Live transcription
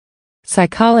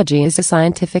Psychology is a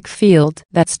scientific field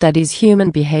that studies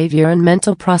human behavior and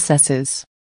mental processes.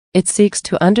 It seeks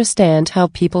to understand how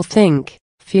people think,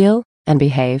 feel, and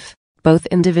behave, both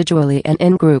individually and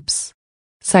in groups.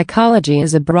 Psychology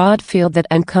is a broad field that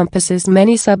encompasses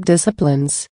many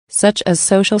subdisciplines, such as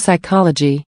social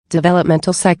psychology,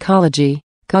 developmental psychology,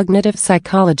 cognitive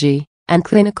psychology, and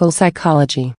clinical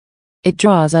psychology. It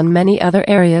draws on many other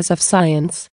areas of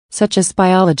science, such as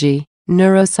biology,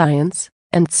 neuroscience,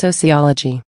 and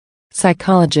sociology.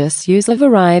 Psychologists use a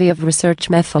variety of research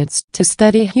methods to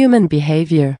study human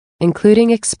behavior,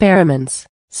 including experiments,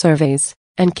 surveys,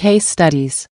 and case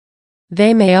studies.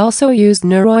 They may also use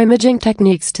neuroimaging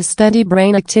techniques to study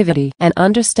brain activity and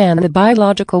understand the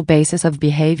biological basis of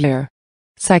behavior.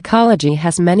 Psychology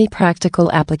has many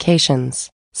practical applications,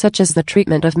 such as the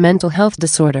treatment of mental health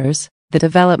disorders, the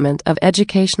development of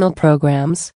educational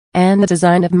programs, and the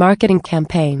design of marketing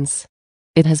campaigns.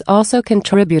 It has also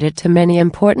contributed to many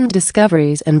important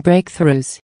discoveries and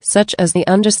breakthroughs, such as the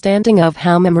understanding of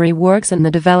how memory works and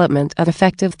the development of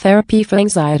effective therapy for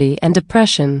anxiety and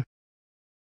depression.